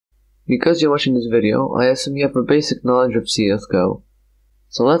Because you're watching this video, I assume you have a basic knowledge of CSGO.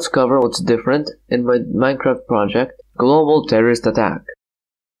 So let's cover what's different in my Minecraft project, Global Terrorist Attack.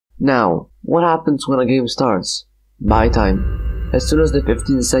 Now, what happens when a game starts? Buytime. As soon as the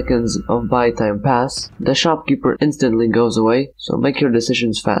 15 seconds of Buytime pass, the shopkeeper instantly goes away, so make your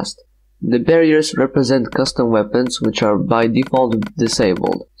decisions fast. The barriers represent custom weapons which are by default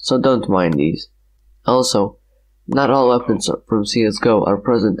disabled, so don't mind these. Also, not all weapons from CSGO are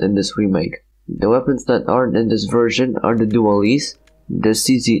present in this remake. The weapons that aren't in this version are the dualies, the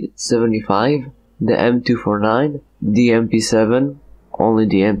CZ75, the M249, the MP7, only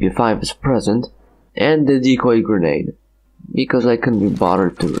the MP5 is present, and the decoy grenade, because I couldn't be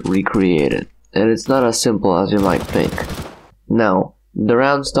bothered to recreate it, and it's not as simple as you might think. Now, the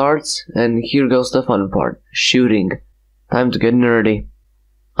round starts, and here goes the fun part, shooting. Time to get nerdy.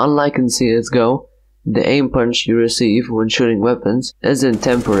 Unlike in CSGO, the aim punch you receive when shooting weapons isn't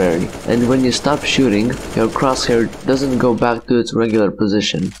temporary, and when you stop shooting, your crosshair doesn't go back to its regular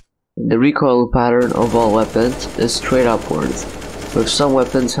position. The recoil pattern of all weapons is straight upwards, with some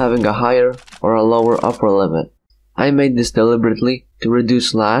weapons having a higher or a lower upper limit. I made this deliberately to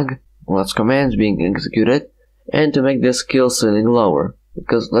reduce lag whilst commands being executed, and to make the skill ceiling lower,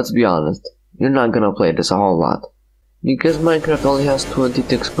 because let's be honest, you're not gonna play this a whole lot. Because Minecraft only has 20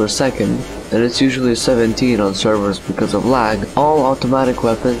 ticks per second, and it's usually 17 on servers because of lag, all automatic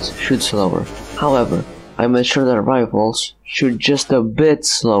weapons shoot slower. However, I made sure that rifles shoot just a bit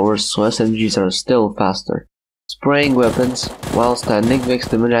slower so SMGs are still faster. Spraying weapons while standing makes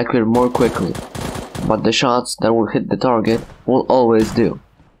them inaccurate more quickly, but the shots that will hit the target will always do.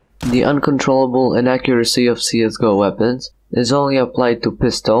 The uncontrollable inaccuracy of CSGO weapons is only applied to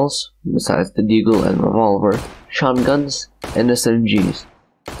pistols, besides the deagle and revolver, shotguns, and SMGs.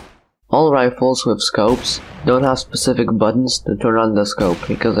 All rifles with scopes don't have specific buttons to turn on the scope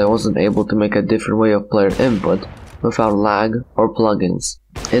because I wasn't able to make a different way of player input without lag or plugins.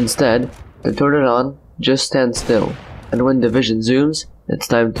 Instead, to turn it on, just stand still, and when the vision zooms, it's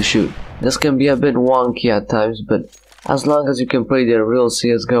time to shoot. This can be a bit wonky at times, but as long as you can play the real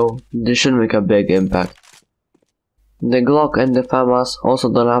CSGO, this should make a big impact. The Glock and the FAMAS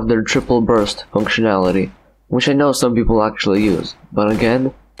also don't have their triple burst functionality, which I know some people actually use, but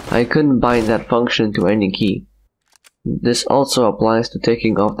again, I couldn't bind that function to any key. This also applies to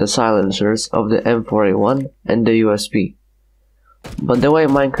taking off the silencers of the M4A1 and the USP. But the way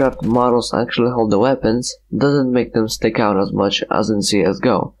Minecraft models actually hold the weapons doesn't make them stick out as much as in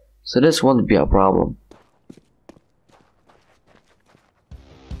CSGO, so this won't be a problem.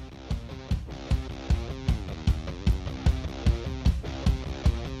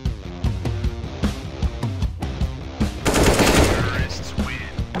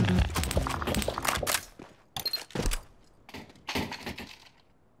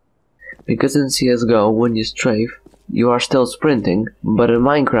 Because in CSGO, when you strafe, you are still sprinting, but in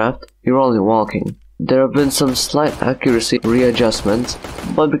Minecraft, you're only walking. There have been some slight accuracy readjustments,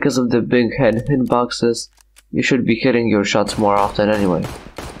 but because of the big head hitboxes, you should be hitting your shots more often anyway.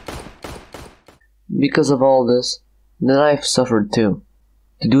 Because of all this, the knife suffered too.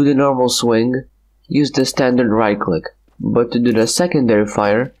 To do the normal swing, use the standard right click, but to do the secondary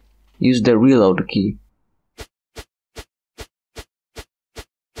fire, use the reload key.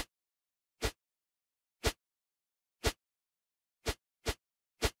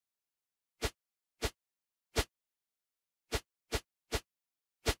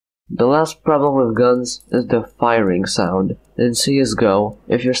 The last problem with guns is the firing sound. In CSGO,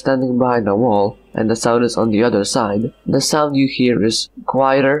 if you're standing behind a wall and the sound is on the other side, the sound you hear is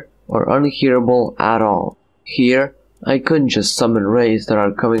quieter or unhearable at all. Here, I couldn't just summon rays that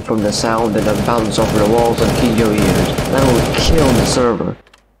are coming from the sound and then bounce over the walls and kill your ears. That would kill the server.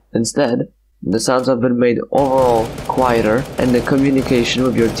 Instead, the sounds have been made overall quieter, and the communication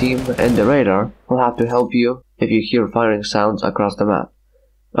with your team and the radar will have to help you if you hear firing sounds across the map.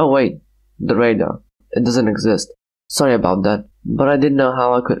 Oh wait, the radar. It doesn't exist. Sorry about that, but I didn't know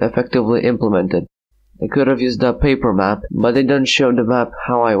how I could effectively implement it. I could have used a paper map, but they don't show the map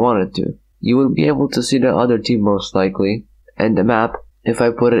how I wanted to. You will be able to see the other team most likely, and the map, if I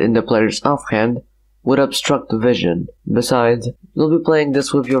put it in the player's offhand, would obstruct the vision. Besides, you'll be playing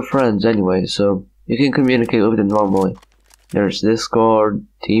this with your friends anyway, so you can communicate with them normally. There's Discord,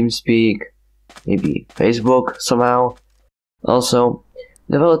 TeamSpeak, maybe Facebook somehow. Also,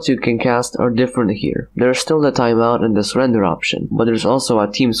 the votes you can cast are different here. There's still the timeout and the surrender option, but there's also a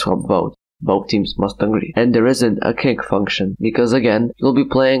team swap vote. Both teams must agree. And there isn't a kick function, because again, you'll be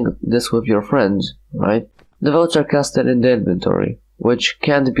playing this with your friends, right? The votes are casted in the inventory, which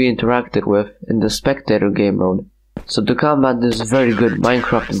can't be interacted with in the spectator game mode. So to combat this very good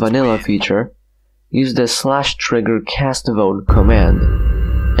Minecraft vanilla feature, use the /trigger cast vote command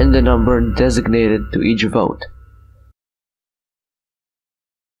and the number designated to each vote.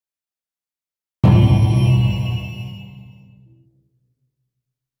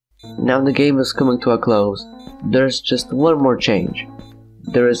 Now the game is coming to a close. There's just one more change.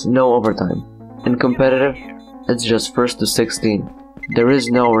 There is no overtime. In competitive, it's just 1st to 16. There is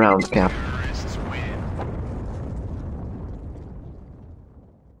no round cap.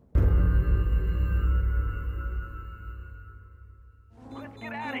 Let's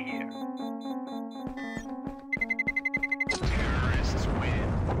get out of here.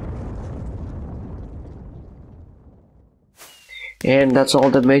 And that's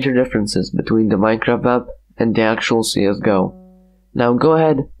all the major differences between the Minecraft map and the actual CSGO. Now go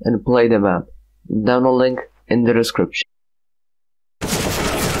ahead and play the map. Download link in the description.